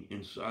aching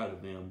inside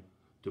of them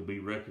to be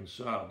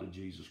reconciled to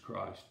Jesus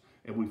Christ.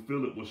 And we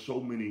fill it with so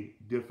many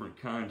different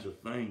kinds of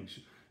things.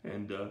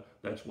 And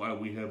that's why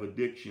we have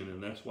addiction,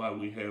 and that's why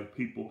we have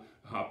people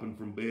hopping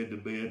from bed to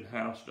bed,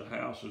 house to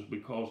house, is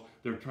because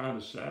they're trying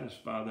to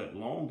satisfy that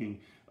longing.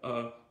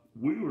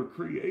 We were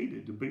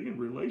created to be in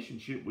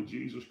relationship with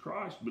Jesus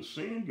Christ, but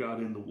sin got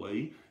in the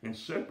way and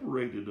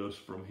separated us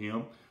from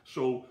him.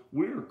 So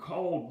we're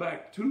called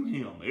back to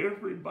him.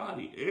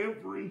 Everybody,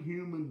 every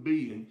human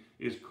being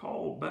is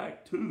called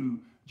back to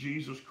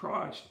Jesus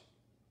Christ.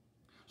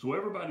 So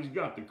everybody's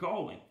got the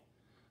calling.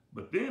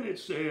 But then it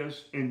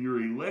says, in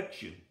your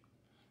election,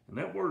 and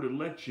that word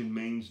election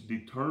means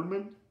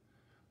determined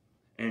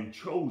and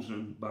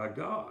chosen by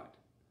God.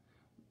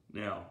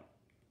 Now,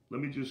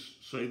 let me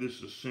just say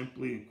this as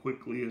simply and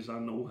quickly as I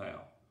know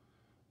how.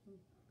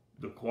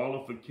 The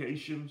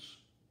qualifications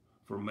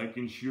for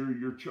making sure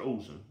you're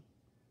chosen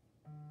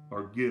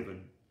are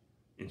given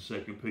in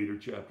 2 Peter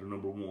chapter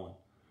number 1.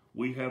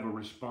 We have a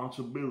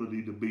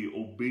responsibility to be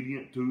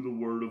obedient to the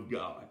Word of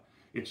God.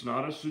 It's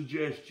not a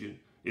suggestion.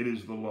 It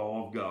is the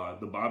law of God.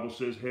 The Bible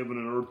says heaven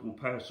and earth will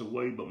pass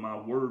away, but my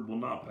word will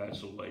not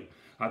pass away.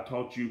 I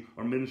taught you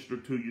or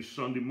ministered to you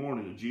Sunday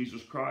morning of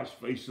Jesus Christ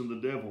facing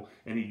the devil,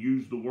 and he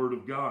used the word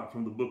of God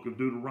from the book of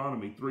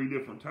Deuteronomy 3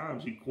 different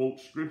times. He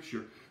quotes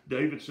scripture.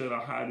 David said, I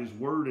hide his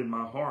word in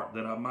my heart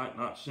that I might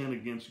not sin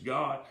against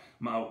God.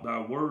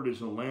 Thy word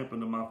is a lamp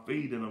unto my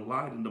feet and a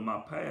light unto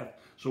my path.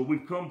 So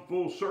we've come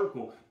full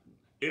circle.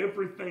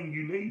 Everything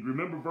you need.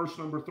 Remember verse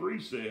number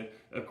 3 said,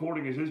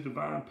 according as his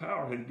divine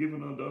power had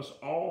given unto us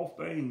all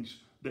things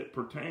that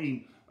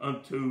pertain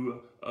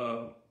unto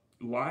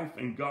life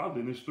and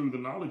godliness through the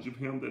knowledge of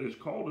him that has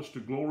called us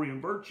to glory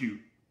and virtue.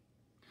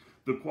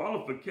 The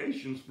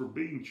qualifications for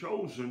being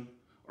chosen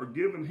are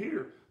given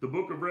here. The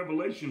book of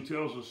Revelation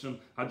tells us, and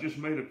I just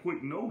made a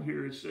quick note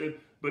here, it said,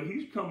 but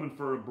he's coming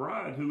for a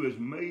bride who has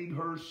made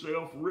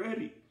herself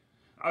ready.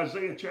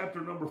 Isaiah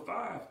chapter number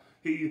 5.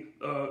 He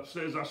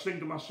says, I sing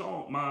to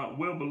my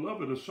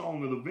well-beloved, a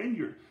song of the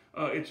vineyard.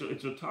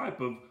 It's a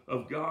type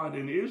of God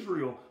in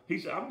Israel. He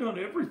said, I've done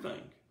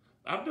everything.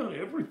 I've done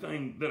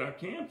everything that I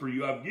can for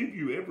you. I've given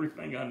you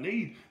everything I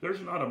need.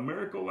 There's not a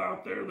miracle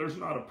out there. There's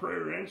not a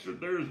prayer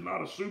answered. There is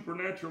not a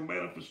supernatural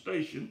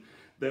manifestation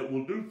that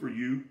will do for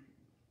you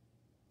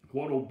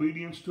what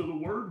obedience to the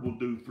word will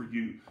do for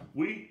you.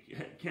 We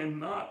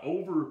cannot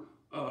over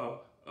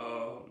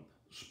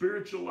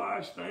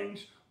spiritualize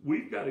things.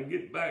 We've got to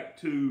get back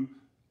to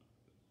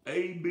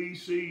A, B,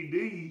 C,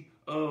 D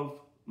of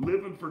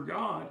living for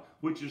God,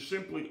 which is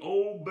simply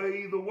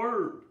obey the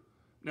word.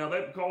 Now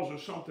that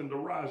causes something to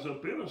rise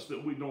up in us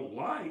that we don't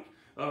like.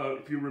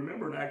 If you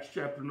remember in Acts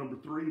chapter number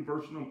 3,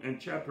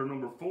 and chapter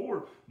number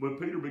 4, when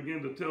Peter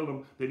began to tell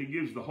them that he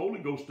gives the Holy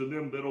Ghost to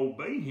them that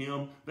obey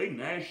him, they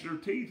gnashed their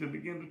teeth and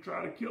began to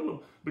try to kill him,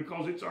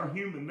 because it's our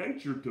human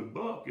nature to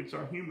buck. It's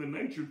our human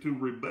nature to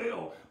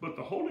rebel. But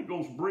the Holy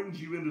Ghost brings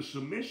you into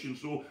submission.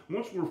 So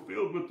once we're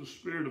filled with the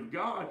Spirit of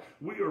God,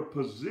 we are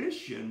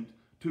positioned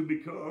to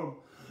become,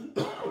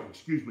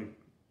 excuse me,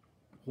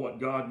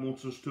 what God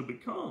wants us to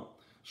become.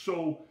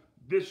 So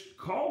this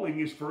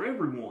calling is for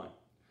everyone.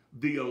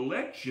 The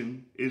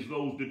election is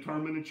those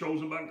determined and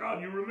chosen by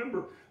God. You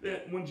remember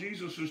that when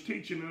Jesus is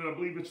teaching, and I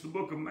believe it's the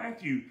book of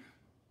Matthew,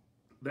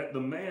 that the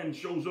man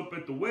shows up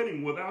at the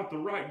wedding without the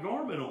right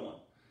garment on,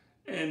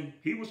 and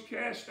he was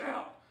cast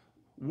out.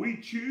 We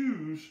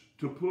choose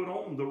to put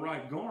on the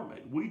right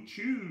garment. We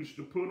choose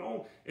to put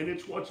on, and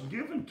it's what's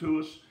given to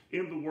us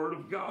in the Word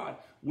of God.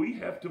 We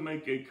have to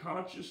make a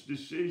conscious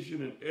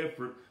decision and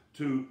effort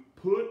to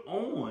put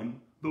on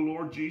the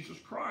Lord Jesus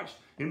Christ.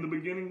 In the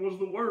beginning was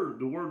the Word.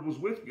 The Word was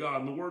with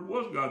God, and the Word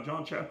was God.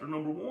 John chapter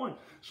number 1.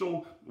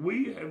 So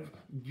we have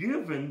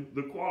given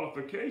the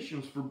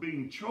qualifications for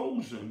being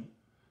chosen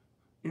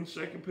in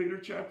 2 Peter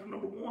chapter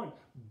number 1.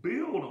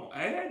 Build on,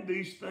 add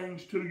these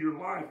things to your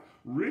life.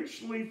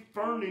 Richly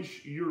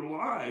furnish your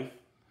life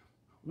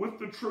with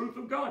the truth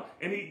of God.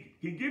 And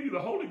He give you the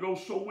Holy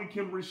Ghost so we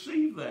can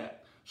receive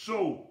that.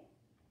 So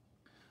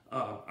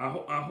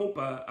I hope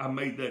I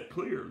made that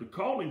clear. The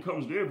calling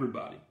comes to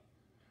everybody.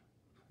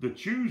 The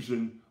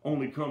choosing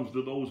only comes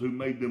to those who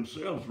made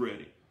themselves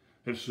ready,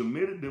 have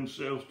submitted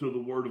themselves to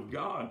the Word of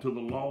God, to the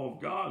law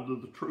of God,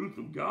 to the truth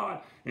of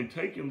God, and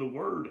taken the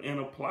Word and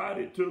applied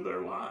it to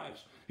their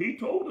lives. He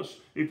told us,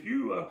 if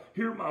you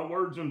hear my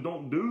words and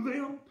don't do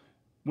them,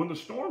 when the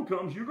storm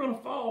comes, you're going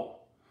to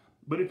fall.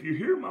 But if you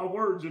hear my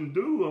words and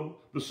do them,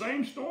 the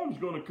same storm's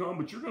going to come,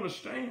 but you're going to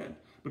stand,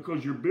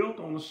 because you're built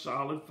on a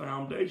solid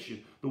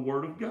foundation, the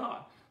Word of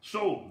God.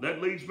 So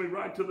that leads me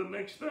right to the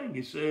next thing.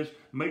 He says,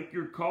 make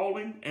your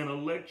calling and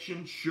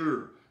election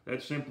sure.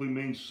 That simply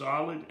means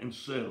solid and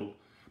settled.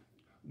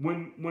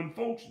 When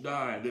folks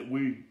die that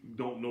we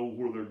don't know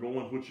where they're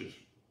going, which is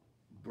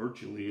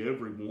virtually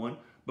everyone,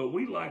 but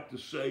we like to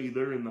say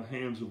they're in the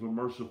hands of a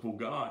merciful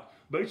God.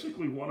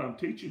 Basically, what I'm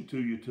teaching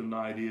to you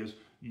tonight is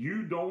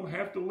you don't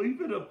have to leave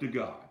it up to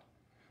God.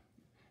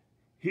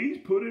 He's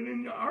put it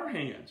in our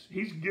hands.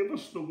 He's given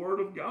us the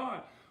Word of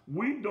God.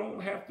 We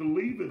don't have to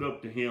leave it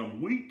up to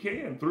Him. We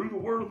can, through the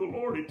Word of the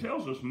Lord, it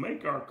tells us,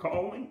 make our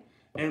calling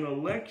and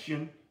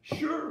election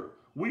sure.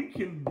 We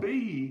can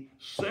be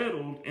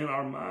settled in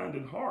our mind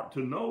and heart to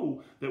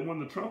know that when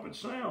the trumpet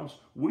sounds,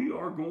 we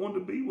are going to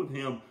be with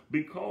Him,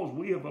 because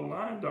we have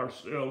aligned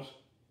ourselves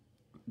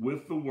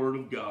with the Word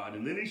of God.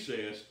 And then He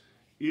says,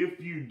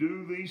 if you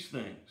do these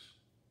things,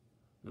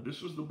 now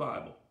this is the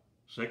Bible,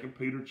 2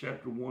 Peter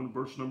chapter 1,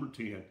 verse number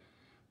 10,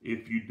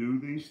 if you do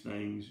these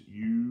things,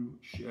 you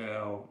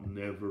shall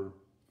never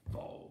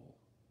fall.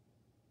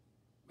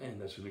 Man,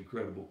 that's an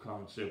incredible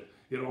concept.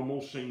 It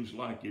almost seems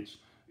like it's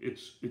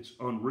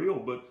unreal,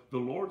 but the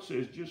Lord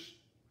says just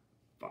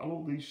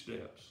follow these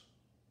steps.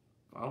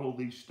 Follow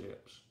these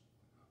steps.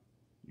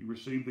 You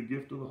receive the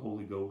gift of the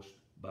Holy Ghost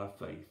by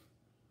faith.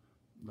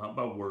 not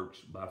by works,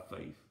 by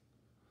faith.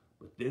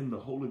 But then the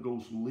Holy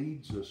Ghost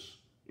leads us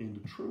into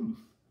truth.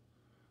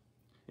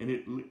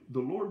 And the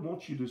Lord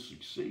wants you to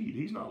succeed.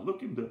 He's not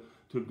looking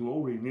to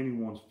glory in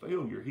anyone's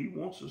failure. He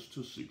wants us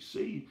to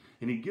succeed,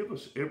 and He gives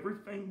us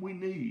everything we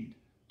need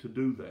to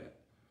do that.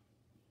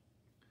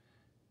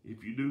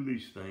 If you do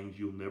these things,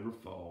 you'll never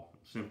fall.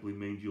 It simply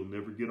means you'll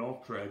never get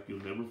off track.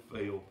 You'll never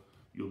fail.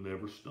 You'll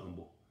never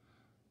stumble.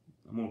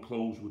 I'm going to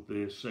close with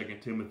this. 2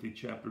 Timothy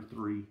chapter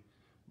 3,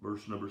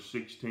 verse number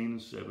 16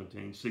 and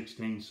 17.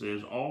 16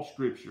 says, all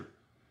Scripture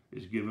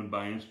is given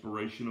by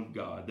inspiration of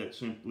God. That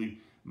simply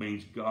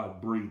means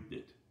God breathed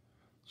it.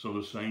 So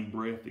the same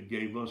breath that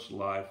gave us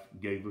life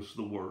gave us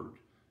the Word.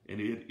 And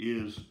it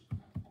is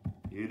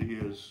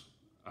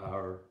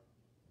our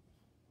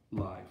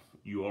life.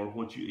 You are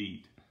what you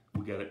eat.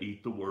 We got to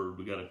eat the Word.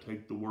 We got to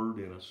take the Word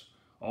in us.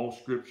 All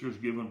Scripture is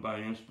given by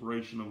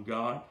inspiration of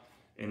God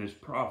and is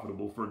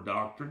profitable for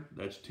doctrine,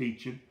 that's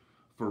teaching,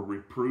 for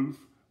reproof,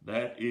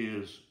 that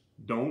is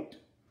don't,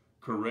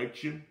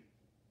 correction,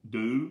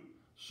 do.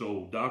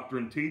 So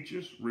doctrine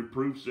teaches,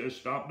 reproof says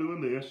stop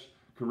doing this,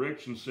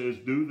 correction says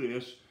do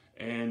this,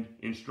 and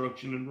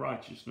instruction in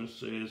righteousness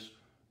says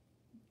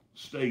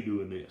stay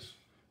doing this.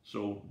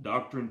 So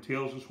doctrine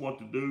tells us what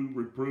to do,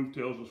 reproof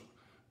tells us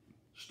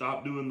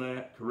stop doing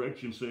that,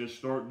 correction says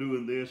start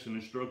doing this, and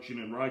instruction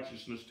in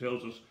righteousness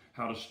tells us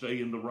how to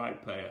stay in the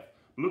right path.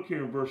 Look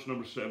here in verse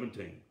number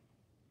 17.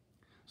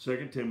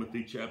 2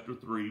 Timothy chapter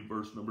 3,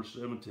 verse number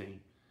 17.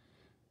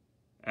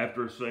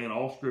 After saying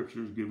all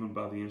Scripture is given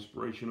by the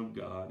inspiration of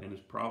God and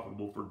is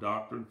profitable for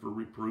doctrine, for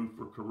reproof,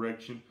 for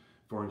correction,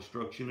 for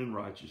instruction in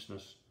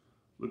righteousness.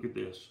 Look at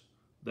this.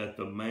 That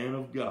the man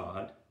of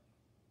God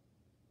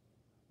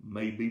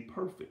may be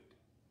perfect.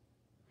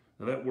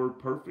 Now that word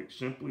perfect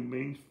simply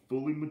means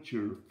fully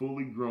mature,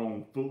 fully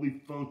grown,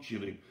 fully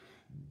functioning,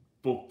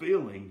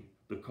 fulfilling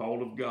the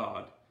call of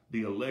God,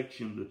 the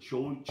election,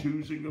 the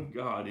choosing of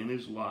God in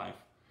his life,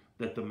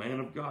 that the man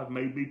of God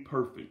may be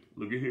perfect.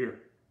 Look at here.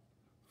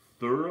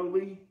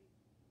 Thoroughly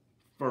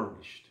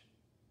furnished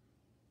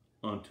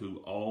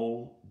unto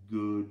all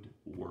good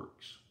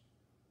works.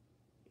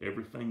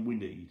 Everything we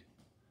need,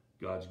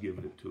 God's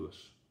given it to us.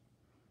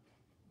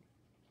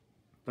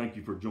 Thank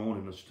you for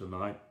joining us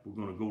tonight. We're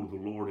going to go to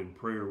the Lord in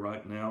prayer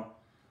right now.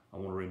 I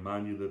want to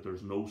remind you that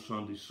there's no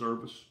Sunday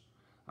service.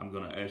 I'm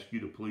going to ask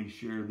you to please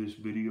share this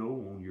video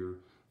on your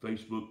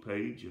Facebook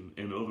page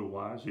and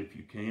otherwise if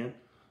you can.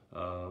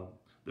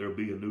 There'll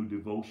be a new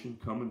devotion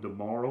coming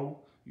tomorrow.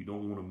 You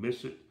don't want to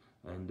miss it.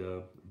 And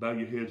bow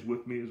your heads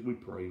with me as we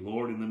pray.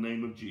 Lord, in the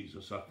name of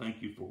Jesus, I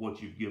thank you for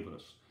what you've given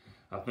us.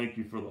 I thank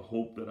you for the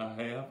hope that I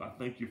have. I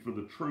thank you for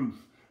the truth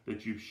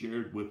that you've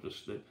shared with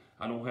us, that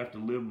I don't have to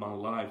live my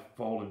life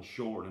falling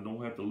short. I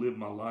don't have to live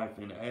my life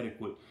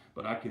inadequate,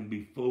 but I can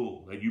be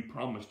full. That you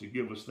promised to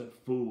give us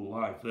that full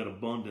life, that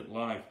abundant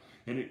life.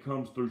 And it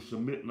comes through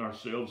submitting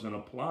ourselves and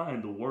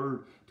applying the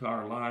Word to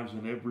our lives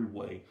in every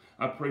way.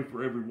 I pray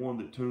for everyone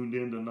that tuned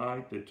in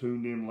tonight, that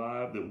tuned in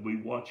live, that will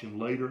be watching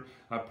later.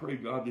 I pray,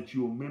 God, that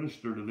you will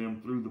minister to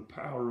them through the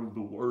power of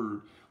the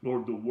Word.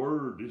 Lord, the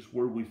Word is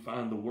where we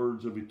find the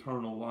words of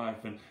eternal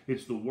life. And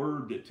it's the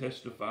Word that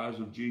testifies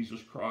of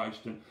Jesus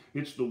Christ. And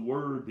it's the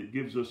Word that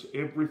gives us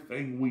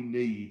everything we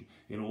need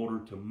in order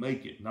to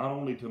make it. Not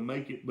only to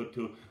make it, but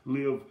to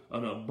live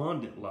an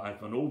abundant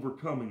life, an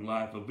overcoming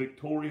life, a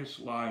victorious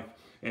life.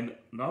 And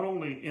not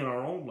only in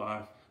our own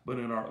life, but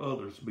in our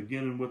others,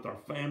 beginning with our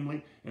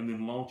family and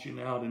then launching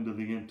out into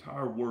the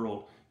entire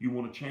world. You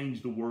want to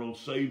change the world,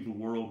 save the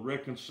world,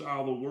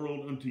 reconcile the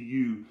world unto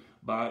you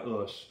by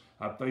us.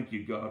 I thank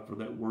you, God, for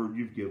that word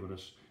you've given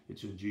us.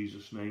 It's in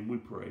Jesus' name we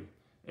pray.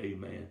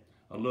 Amen.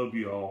 I love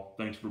you all.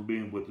 Thanks for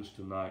being with us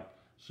tonight.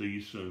 See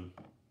you soon.